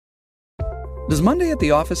Does Monday at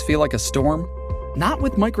the office feel like a storm? Not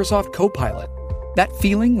with Microsoft Copilot. That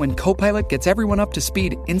feeling when Copilot gets everyone up to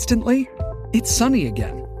speed instantly? It's sunny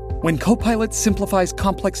again. When Copilot simplifies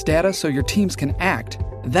complex data so your teams can act,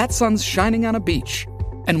 that sun's shining on a beach.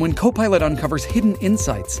 And when Copilot uncovers hidden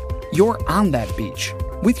insights, you're on that beach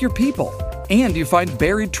with your people, and you find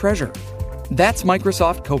buried treasure. That's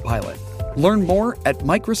Microsoft Copilot. Learn more at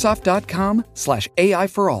Microsoft.com/AI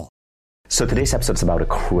for all. So today's episode is about a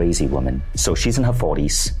crazy woman. So she's in her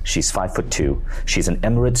 40s, she's 5'2", she's an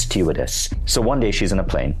Emirates stewardess. So one day she's in a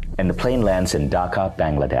plane, and the plane lands in Dhaka,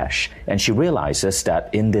 Bangladesh, and she realizes that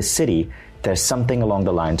in this city, there's something along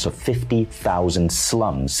the lines of 50,000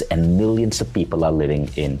 slums and millions of people are living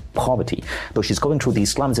in poverty. Though she's going through these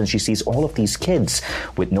slums and she sees all of these kids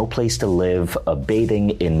with no place to live, bathing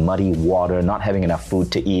in muddy water, not having enough food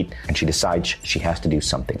to eat, and she decides she has to do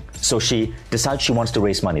something. So she decides she wants to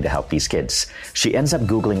raise money to help these kids. She ends up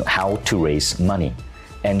Googling how to raise money,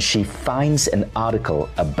 and she finds an article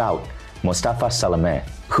about Mustafa Salameh,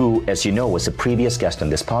 who, as you know, was a previous guest on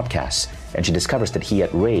this podcast, and she discovers that he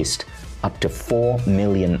had raised up to $4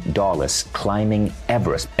 million climbing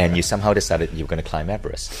Everest. And you somehow decided you were going to climb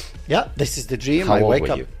Everest. Yeah, this is the dream. How old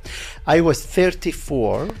were you? I was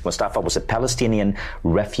 34. Mustafa was a Palestinian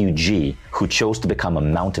refugee who chose to become a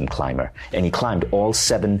mountain climber. And he climbed all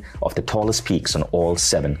 7 of the tallest peaks on all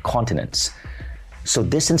 7 continents. So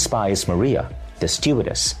this inspires Maria, the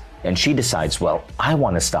stewardess. And she decides, well, I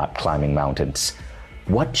want to start climbing mountains.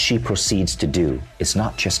 What she proceeds to do is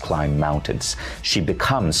not just climb mountains. She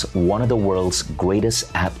becomes one of the world's greatest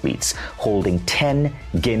athletes, holding 10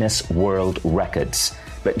 Guinness World Records.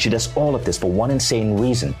 But she does all of this for one insane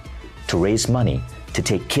reason: to raise money to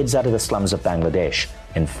take kids out of the slums of Bangladesh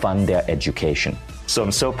and fund their education. So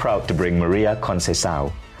I'm so proud to bring Maria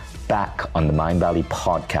Conceicao back on the Mind Valley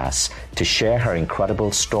podcast to share her incredible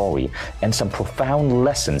story and some profound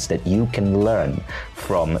lessons that you can learn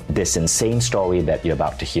from this insane story that you're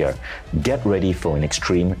about to hear. Get ready for an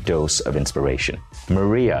extreme dose of inspiration.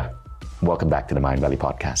 Maria, welcome back to the Mind Valley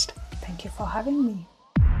podcast. Thank you for having me.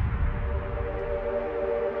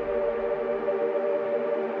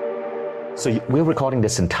 So we're recording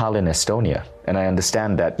this in Tallinn, Estonia, and I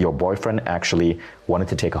understand that your boyfriend actually wanted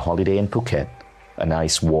to take a holiday in Phuket, a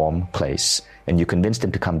nice warm place, and you convinced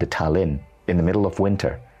him to come to Tallinn in the middle of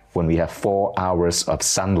winter when we have 4 hours of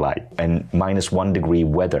sunlight and -1 degree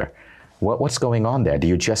weather. What's going on there? Do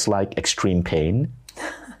you just like extreme pain?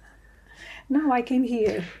 No, I came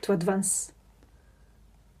here to advance.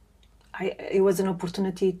 It was an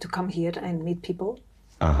opportunity to come here and meet people.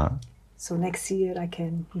 So next year I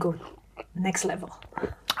can go next level.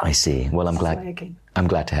 I see. Well, I'm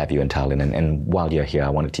glad to have you in Tallinn. And while you're here, I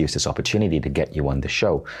wanted to use this opportunity to get you on the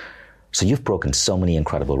show. So you've broken so many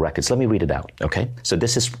incredible records. Let me read it out, okay? So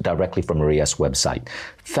this is directly from Maria's website.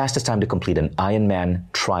 Fastest time to complete an Ironman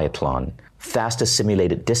triathlon. Fastest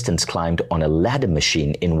simulated distance climbed on a ladder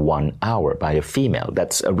machine in 1 hour by a female.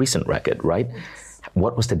 That's a recent record, right? Yes.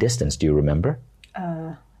 What was the distance? Do you remember?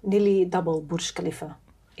 Nearly double Burj Khalifa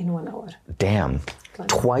in 1 hour. Damn.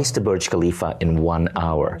 Twice the Burj Khalifa in 1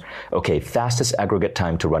 hour. Okay, fastest aggregate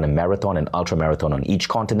time to run a marathon and ultramarathon on each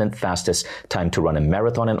continent. Fastest time to run a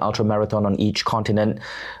marathon and ultramarathon on each continent.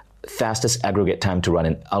 Fastest aggregate time to run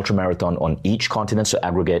an ultramarathon on each continent. So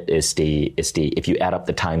aggregate is the if you add up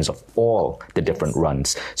the times of all the different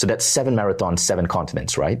runs. So that's 7 marathons, 7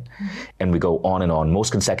 continents, right? Mm-hmm. And we go on and on.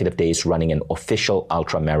 Most consecutive days running an official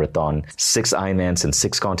ultramarathon. 6 Ironmans in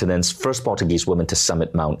 6 continents. First Portuguese woman to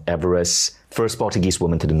summit Mount Everest. First Portuguese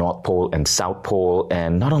woman to the North Pole and South Pole.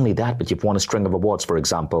 And not only that, but you've won a string of awards. For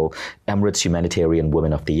example, Emirates Humanitarian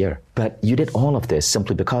Woman of the Year. But you did all of this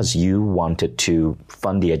simply because you wanted to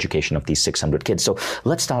fund the education of these 600 kids. So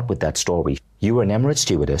let's start with that story. You were an Emirates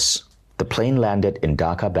stewardess. The plane landed in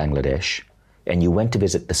Dhaka, Bangladesh, and you went to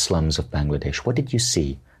visit the slums of Bangladesh. What did you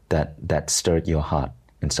see that stirred your heart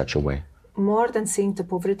in such a way? More than seeing the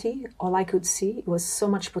poverty, all I could see was so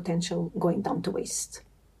much potential going down to waste.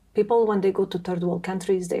 People, when they go to third world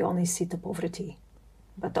countries, they only see the poverty.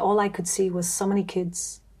 But all I could see was so many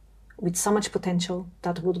kids with so much potential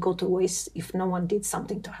that would go to waste if no one did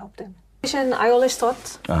something to help them. I always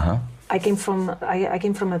thought I came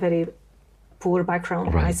from a very poor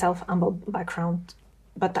background, right. Myself, humble background.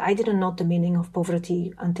 But I didn't know the meaning of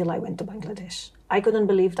poverty until I went to Bangladesh. I couldn't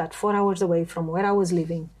believe that 4 hours away from where I was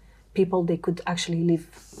living, people, they could actually live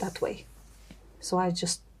that way. So I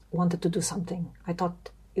just wanted to do something. I thought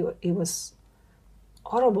it was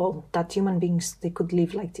horrible that human beings, they could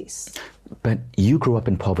live like this. But you grew up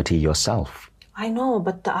in poverty yourself. I know,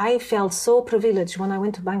 but I felt so privileged when I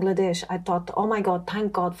went to Bangladesh. I thought, oh my God,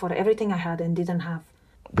 thank God for everything I had and didn't have.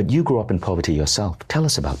 But you grew up in poverty yourself. Tell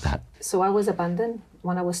us about that. So I was abandoned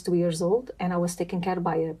when I was 2 years old, and I was taken care of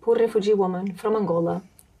by a poor refugee woman from Angola.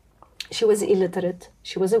 She was illiterate.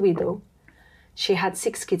 She was a widow. She had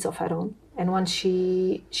 6 kids of her own, and when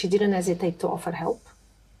she didn't hesitate to offer help.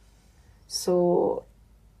 So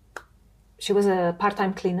she was a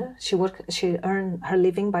part-time cleaner. She earned her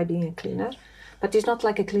living by being a cleaner, but it's not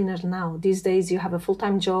like a cleaner now. These days you have a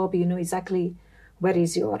full-time job, you know exactly where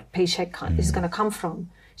is your paycheck is going to come from.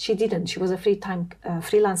 She didn't. She was a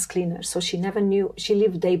freelance cleaner, so she never knew. She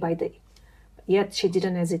lived day by day. Yet she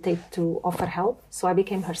didn't hesitate to offer help. So I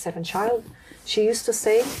became her 7th child. She used to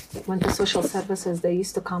say, when the social services, they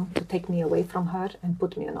used to come to take me away from her and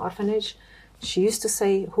put me in an orphanage. She used to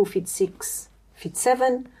say, who feeds 6, feeds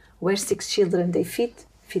 7. Where 6 children they feed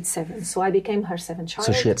 7. So I became her 7th child.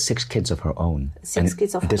 So she had 6 kids of her own. 6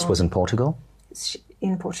 kids of her own. This was in Portugal?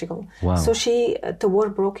 In Portugal. Wow. So the war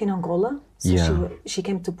broke in Angola. So Yeah. she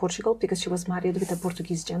came to Portugal because she was married with a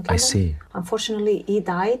Portuguese gentleman. I see. Unfortunately, he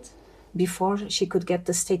died before she could get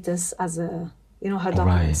the status as her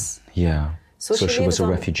documents. Right, yeah. So she was a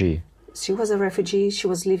refugee. She was a refugee. She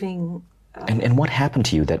was living... And what happened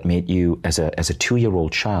to you that made you, as a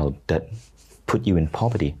 2-year-old child, that put you in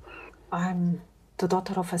poverty? I'm the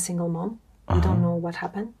daughter of a single mom. We don't know what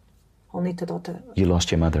happened. Only the daughter. You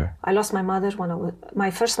lost your mother. I lost my mother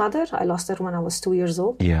my first mother, I lost her when I was 2 years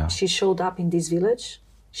old. Yeah. She showed up in this village.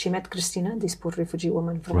 She met Christina, this poor refugee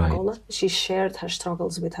woman from Right. Angola. She shared her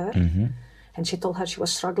struggles with her. Mm-hmm. And she told her she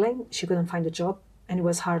was struggling. She couldn't find a job. And it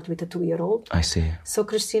was hard with a 2-year-old. I see. So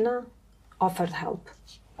Christina offered help.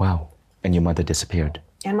 Wow. And your mother disappeared.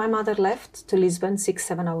 And my mother left to Lisbon,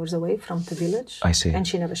 6-7 hours away from the village. I see. And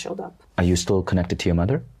she never showed up. Are you still connected to your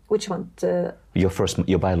mother? Which one?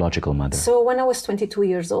 Your biological mother. So when I was 22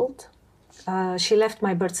 years old, she left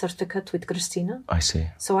my birth certificate with Christina. I see.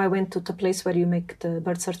 So I went to the place where you make the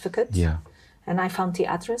birth certificate. Yeah. And I found the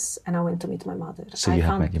address and I went to meet my mother. So you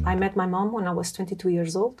have met your mother. I met my mom when I was 22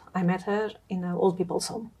 years old. I met her in an old people's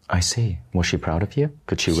home. I see. Was she proud of you?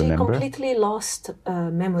 Could she remember? She completely lost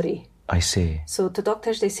memory. I see. So the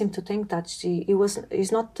doctors, they seem to think that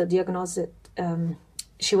it's not diagnosed.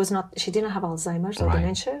 She didn't have Alzheimer's or Right.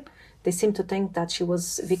 dementia. They seem to think that she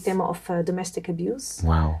was victim of domestic abuse.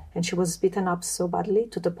 Wow. And she was beaten up so badly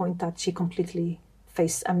to the point that she completely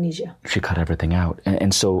faced amnesia. She cut everything out.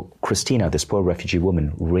 And so Christina, this poor refugee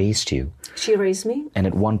woman, raised you. She raised me. And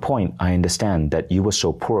at one point, I understand that you were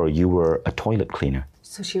so poor, you were a toilet cleaner.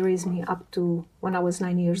 So she raised me up to when I was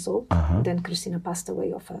 9 years old. Then Christina passed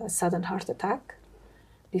away of a sudden heart attack.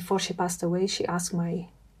 Before she passed away, she asked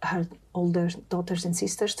her older daughters and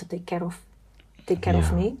sisters to take care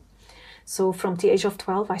of me. So from the age of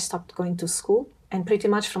 12, I stopped going to school. And pretty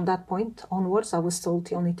much from that point onwards, I was told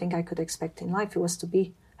the only thing I could expect in life was to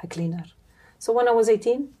be a cleaner. So when I was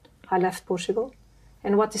 18, I left Portugal.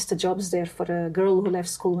 And what is the jobs there for a girl who left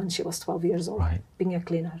school when she was 12 years old, Right. being a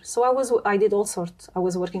cleaner? So I did all sorts. I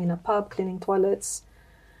was working in a pub, cleaning toilets.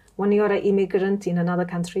 When you're an immigrant in another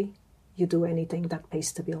country, you do anything that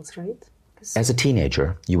pays the bills, right? As a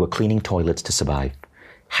teenager, you were cleaning toilets to survive.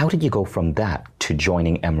 How did you go from that to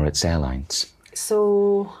joining Emirates Airlines?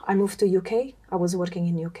 So I moved to UK. I was working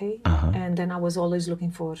in UK. And then I was always looking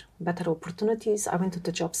for better opportunities. I went to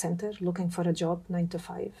the job center looking for a job, 9 to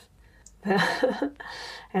 5.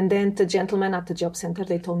 And then the gentleman at the job center,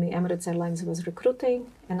 they told me Emirates Airlines was recruiting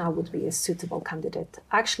and I would be a suitable candidate.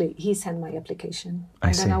 Actually, he sent my application.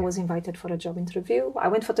 And then I was invited for a job interview. I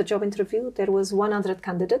went for the job interview. There was 100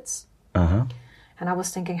 candidates. And I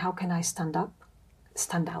was thinking, how can I stand out?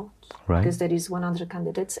 Right. Because there is 100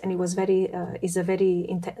 candidates. And it was it's a very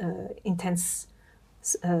intense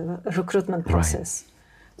recruitment process.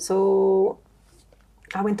 Right. So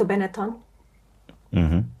I went to Benetton.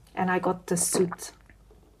 And I got the suit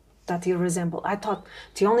that he resembled. I thought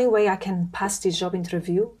the only way I can pass this job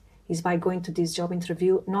interview is by going to this job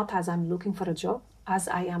interview, not as I'm looking for a job, as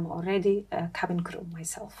I am already a cabin crew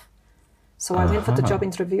myself. So I went for the job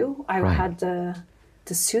interview. I had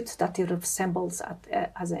the suit that he resembles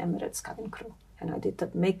as an Emirates cabin crew. And I did the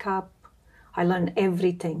makeup. I learned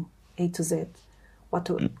everything, A to Z.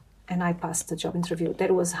 And I passed the job interview.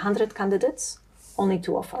 There was 100 candidates, only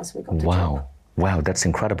 2 of us, we got the job. Wow, that's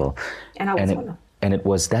incredible. And I was one. And it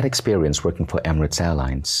was that experience working for Emirates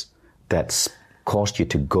Airlines that's caused you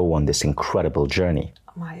to go on this incredible journey.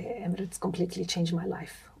 My Emirates completely changed my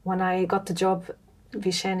life. When I got the job,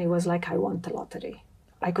 Vishen, it was like I won the lottery.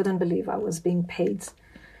 I couldn't believe I was being paid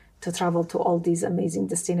to travel to all these amazing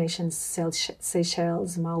destinations,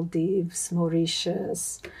 Seychelles, Maldives,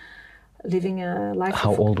 Mauritius, living a life.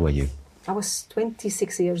 How old were you? I was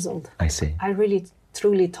 26 years old. I see. I really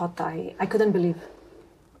truly thought I couldn't believe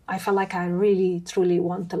I felt like I really, truly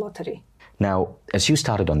won the lottery. Now, as you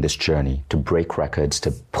started on this journey to break records,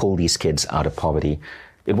 to pull these kids out of poverty,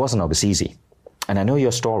 it wasn't always easy. And I know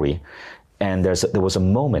your story, and there was a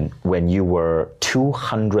moment when you were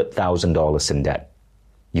 $200,000 in debt.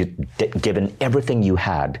 You'd given everything you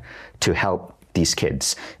had to help these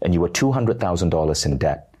kids, and you were $200,000 in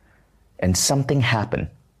debt. And something happened,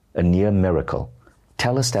 a near miracle.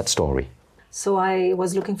 Tell us that story. So I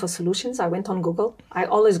was looking for solutions. I went on Google. I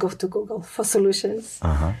always go to Google for solutions.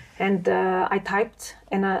 And I typed,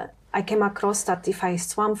 and I came across that if I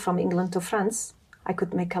swam from England to France, I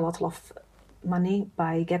could make a lot of money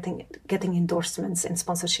by getting endorsements and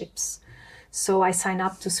sponsorships. So I signed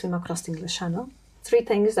up to swim across the English Channel. 3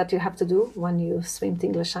 things that you have to do when you swim the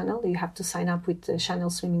English Channel. You have to sign up with the Channel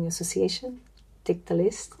Swimming Association, tick the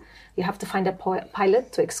list. You have to find a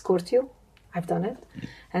pilot to escort you. I've done it.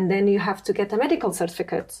 And then you have to get a medical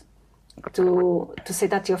certificate to say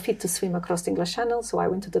that you're fit to swim across the English Channel. So I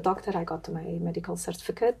went to the doctor, I got my medical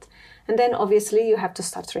certificate. And then obviously you have to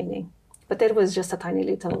start training. But there was just a tiny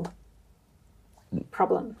little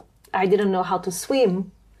problem. I didn't know how to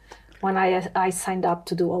swim when I signed up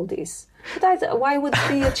to do all this. But why would it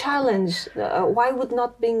be a challenge? Why would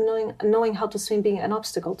not being knowing how to swim being an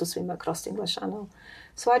obstacle to swim across the English Channel?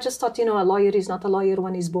 So I just thought, a lawyer is not a lawyer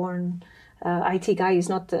when he's born. IT guy is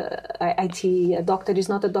not a doctor is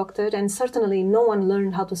not a doctor, and certainly no one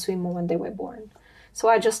learned how to swim when they were born. So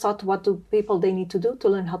I just thought, what do people they need to do to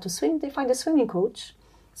learn how to swim? They find a swimming coach.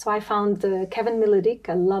 So I found Kevin Miledick,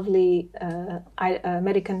 a lovely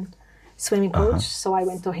American swimming coach. So I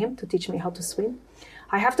went to him to teach me how to swim.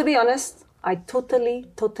 I have to be honest, I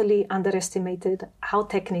totally underestimated how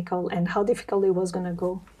technical and how difficult it was going to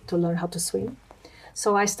go to learn how to swim.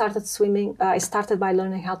 So I started swimming. I started by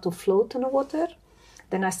learning how to float in the water.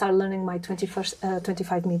 Then I started learning my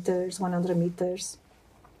 25 meters, 100 meters.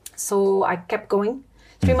 So I kept going.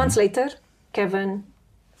 3 months later, Kevin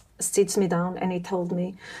sits me down and he told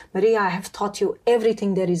me, Maria, I have taught you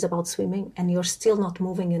everything there is about swimming and you're still not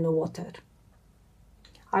moving in the water.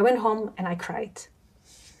 I went home and I cried.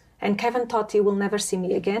 And Kevin thought he will never see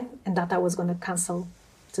me again and that I was going to cancel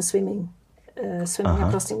to swimming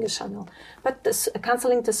across the English Channel. But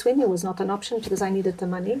cancelling the swimming was not an option because I needed the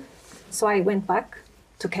money. So I went back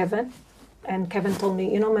to Kevin and Kevin told me,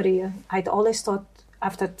 Maria, I'd always thought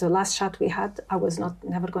after the last chat we had, I was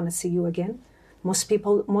never going to see you again.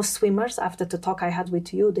 Most swimmers, after the talk I had with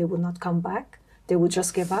you, they would not come back. They would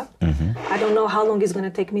just give up. I don't know how long it's going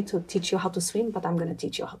to take me to teach you how to swim, but I'm going to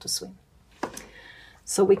teach you how to swim.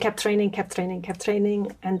 So we kept training.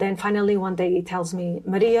 And then finally one day he tells me,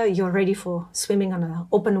 Maria, you're ready for swimming on an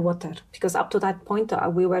open water. Because up to that point,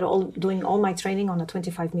 we were all doing all my training on a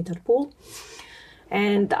 25-meter pool.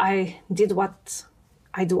 And I did what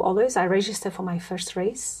I do always. I registered for my first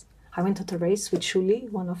race. I went to the race with Shuli,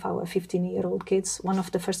 one of our 15-year-old kids, one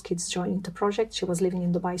of the first kids joining the project. She was living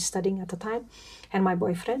in Dubai studying at the time, and my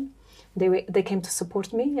boyfriend. They came to support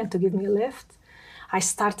me and to give me a lift. I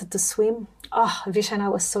started to swim. Oh, Vishen, I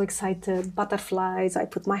was so excited. Butterflies, I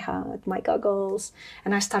put my hat, my goggles,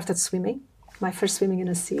 and I started swimming, my first swimming in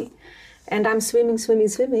a sea. And I'm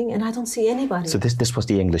swimming, and I don't see anybody. So this was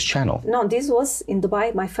the English Channel? No, this was in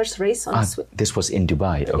Dubai, my first race on This was in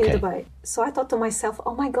Dubai, okay. In Dubai. So I thought to myself,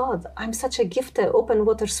 oh my God, I'm such a gifted open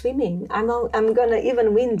water swimming. I'm gonna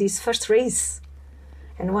even win this first race.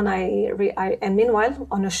 And when and meanwhile,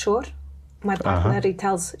 on the shore, my partner, he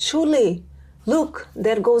tells, Shuli, look,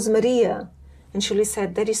 there goes Maria. And Shuli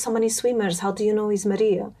said, there is so many swimmers. How do you know it's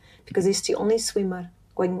Maria? Because he's the only swimmer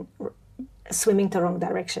swimming the wrong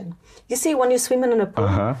direction. You see, when you swim in a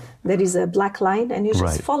pool, there is a black line, and you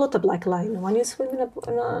just follow the black line. When you swim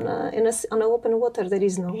on open water, there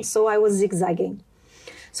is no. So I was zigzagging.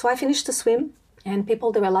 So I finished the swim, and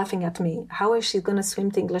people, they were laughing at me. How is she going to swim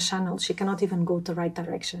the English Channel? She cannot even go the right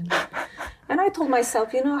direction. And I told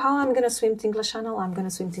myself, how I'm going to swim the English Channel? I'm going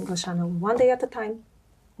to swim the English Channel 1 day at a time,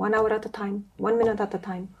 1 hour at a time, 1 minute at a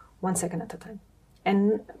time, 1 second at a time. And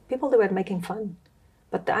people, they were making fun.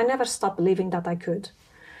 But I never stopped believing that I could.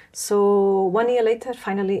 So 1 year later,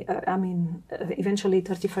 finally, eventually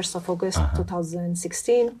 31st of August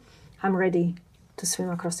 2016, I'm ready to swim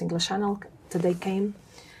across the English Channel. The day came.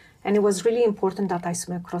 And it was really important that I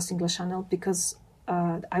swim across the English Channel because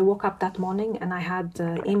I woke up that morning and I had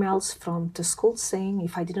emails from the school saying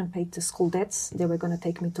if I didn't pay the school debts, they were going to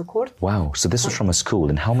take me to court. Wow. So this was from a school.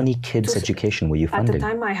 And how many kids' education were you funding? At the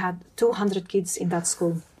time, I had 200 kids in that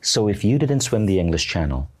school. So if you didn't swim the English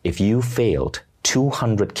Channel, if you failed,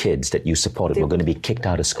 200 kids that you supported were going to be kicked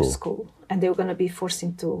out of school. And they were going to be forced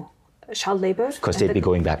into child labor. Because they'd be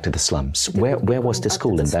going back to the slums. Where was the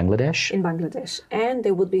school? In Bangladesh? In Bangladesh. And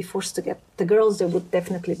they would be forced to the girls, they would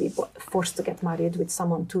definitely be forced to get married with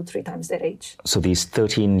someone 2-3 times their age. So these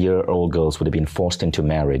 13-year-old girls would have been forced into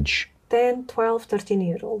marriage. 10, 12,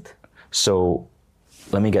 13-year-old. So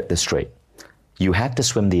let me get this straight. You had to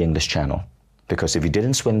swim the English Channel, because if you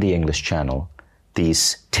didn't swim the English Channel,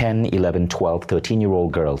 these 10, 11, 12,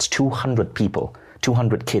 13-year-old girls, 200 people,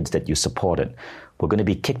 200 kids that you supported, were going to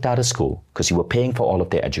be kicked out of school because you were paying for all of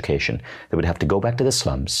their education. They would have to go back to the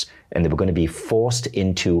slums, and they were going to be forced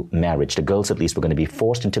into marriage. The girls, at least, were going to be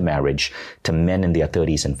forced into marriage to men in their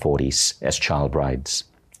 30s and 40s as child brides.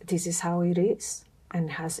 This is how it is,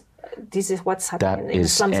 and this is what's happening That in the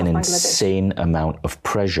is slums of an Bangladesh. insane amount of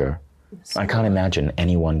pressure. I can't imagine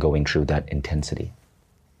anyone going through that intensity.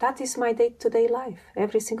 That is my day-to-day life,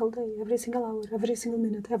 every single day, every single hour, every single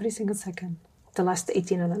minute, every single second. The last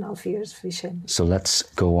 18 and a half years, Vishen. So let's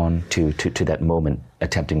go on to that moment,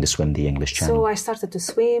 attempting to swim the English Channel. So I started to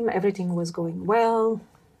swim, everything was going well.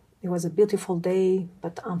 It was a beautiful day,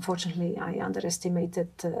 but unfortunately I underestimated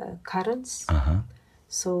currents.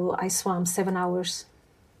 So I swam 7 hours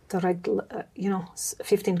to ride,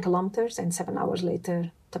 15 kilometers, and 7 hours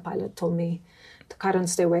later, the pilot told me the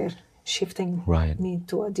currents, they were shifting me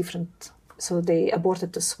to a different, so they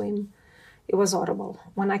aborted the swim. It was horrible.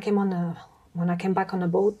 When I came back on a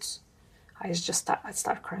boat, I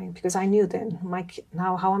start crying because I knew then,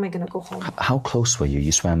 now how am I going to go home? How close were you?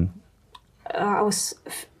 You swam? I was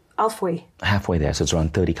halfway. Halfway there, so it's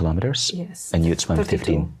around 30 kilometers? Yes. And you had swum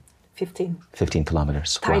 15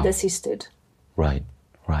 kilometers. Tide Wow. assisted. Right.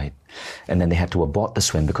 And then they had to abort the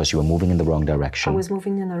swim because you were moving in the wrong direction. I was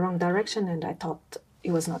moving in the wrong direction, and I thought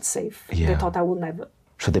it was not safe. Yeah. They thought I would never.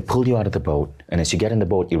 So they pulled you out of the boat, and as you get in the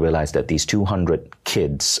boat, you realize that these 200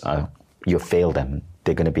 kids, you failed them.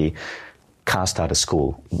 They're going to be cast out of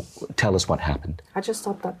school. Tell us what happened. I just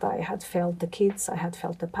thought that I had failed the kids, I had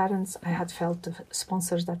failed the parents, I had failed the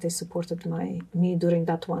sponsors that they supported me during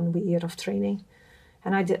that 1 year of training.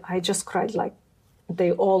 And I just cried like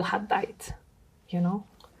they all had died,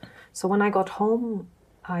 So when I got home,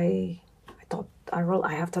 I thought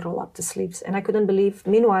I have to roll up the sleeves, and I couldn't believe.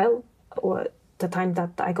 Meanwhile, the time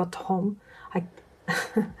that I got home,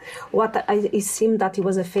 it seemed that it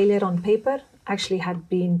was a failure on paper actually had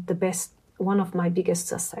been one of my biggest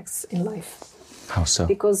successes in life. How so?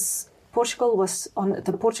 Because Portugal was on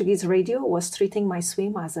the Portuguese radio was treating my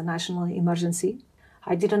swim as a national emergency.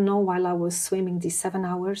 I didn't know while I was swimming these 7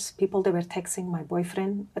 hours, people, they were texting my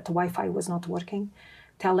boyfriend, but the Wi-Fi was not working,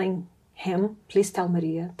 telling him, please tell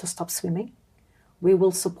Maria to stop swimming. We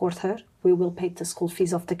will support her. We will pay the school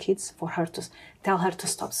fees of the kids for her to tell her to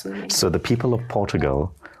stop swimming. So the people of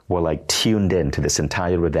Portugal were like tuned in to this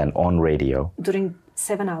entire event on radio. During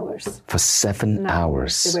 7 hours. For 7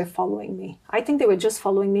 hours. They were following me. I think they were just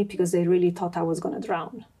following me because they really thought I was going to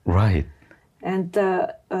drown. Right. And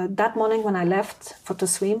that morning when I left to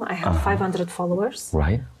swim, I had 500 followers.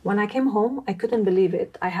 Right. When I came home, I couldn't believe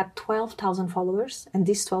it. I had 12,000 followers, and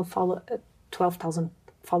these 12,000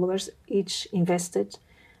 followers each invested,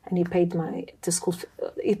 and he paid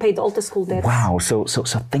he paid all the school debts. Wow. So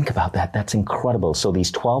think about that. That's incredible. So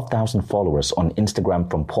these 12,000 followers on Instagram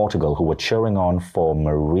from Portugal who were cheering on for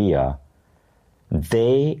Maria,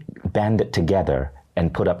 they banded together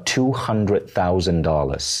and put up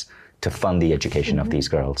 $200,000 to fund the education of these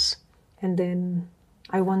girls. And then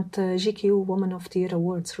I won GQ Woman of the Year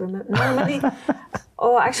awards. Normally,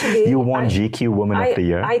 actually, you won GQ Woman of the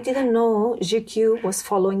Year. I didn't know GQ was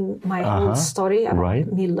following my whole story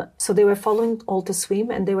about me. So they were following all the swim,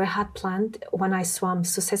 and they had planned when I swam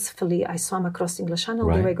successfully. I swam across the English Channel.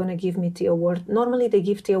 They were going to give me the award. Normally, they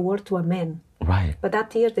give the award to a man. Right. But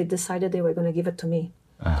that year, they decided they were going to give it to me.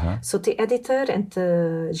 So the editor and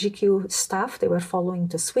the GQ staff, they were following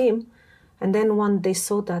the swim. And then when they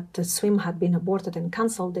saw that the swim had been aborted and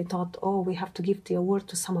cancelled, they thought, we have to give the award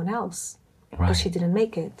to someone else because she didn't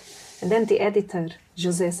make it. And then the editor,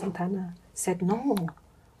 José Santana, said, no,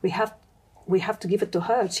 we have to give it to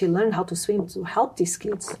her. She learned how to swim to help these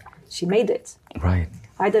kids. She made it. Right.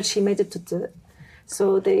 Either she made it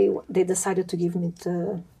so they decided to give me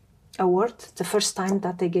the award, the first time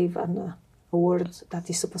that they gave an award that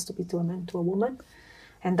is supposed to be to a man, to a woman.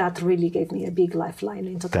 And that really gave me a big lifeline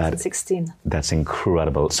in 2016. That's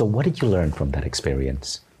incredible. So what did you learn from that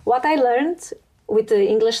experience? What I learned with the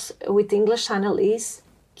English Channel is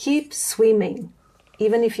keep swimming.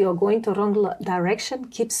 Even if you're going the wrong direction,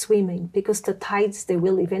 keep swimming, because the tides, they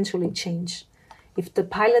will eventually change. If the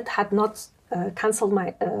pilot had not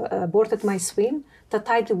aborted my swim, the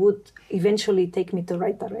tide would eventually take me the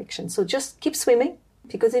right direction. So just keep swimming.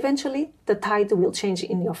 because eventually the tide will change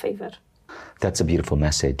in your favor. That's a beautiful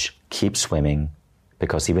message. Keep swimming,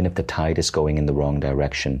 because even if the tide is going in the wrong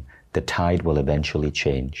direction, the tide will eventually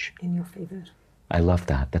change. In your favor. I love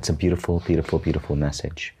that. That's a beautiful, beautiful, beautiful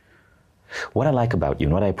message. What I like about you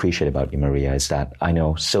and what I appreciate about you, Maria, is that I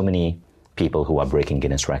know so many people who are breaking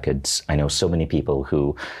Guinness records. I know so many people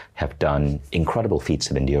who have done incredible feats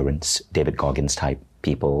of endurance, David Goggins type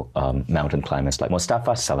people, mountain climbers like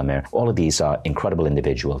Mustafa Salameh. All of these are incredible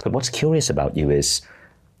individuals. But what's curious about you is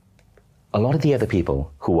a lot of the other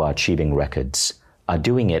people who are achieving records are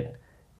doing it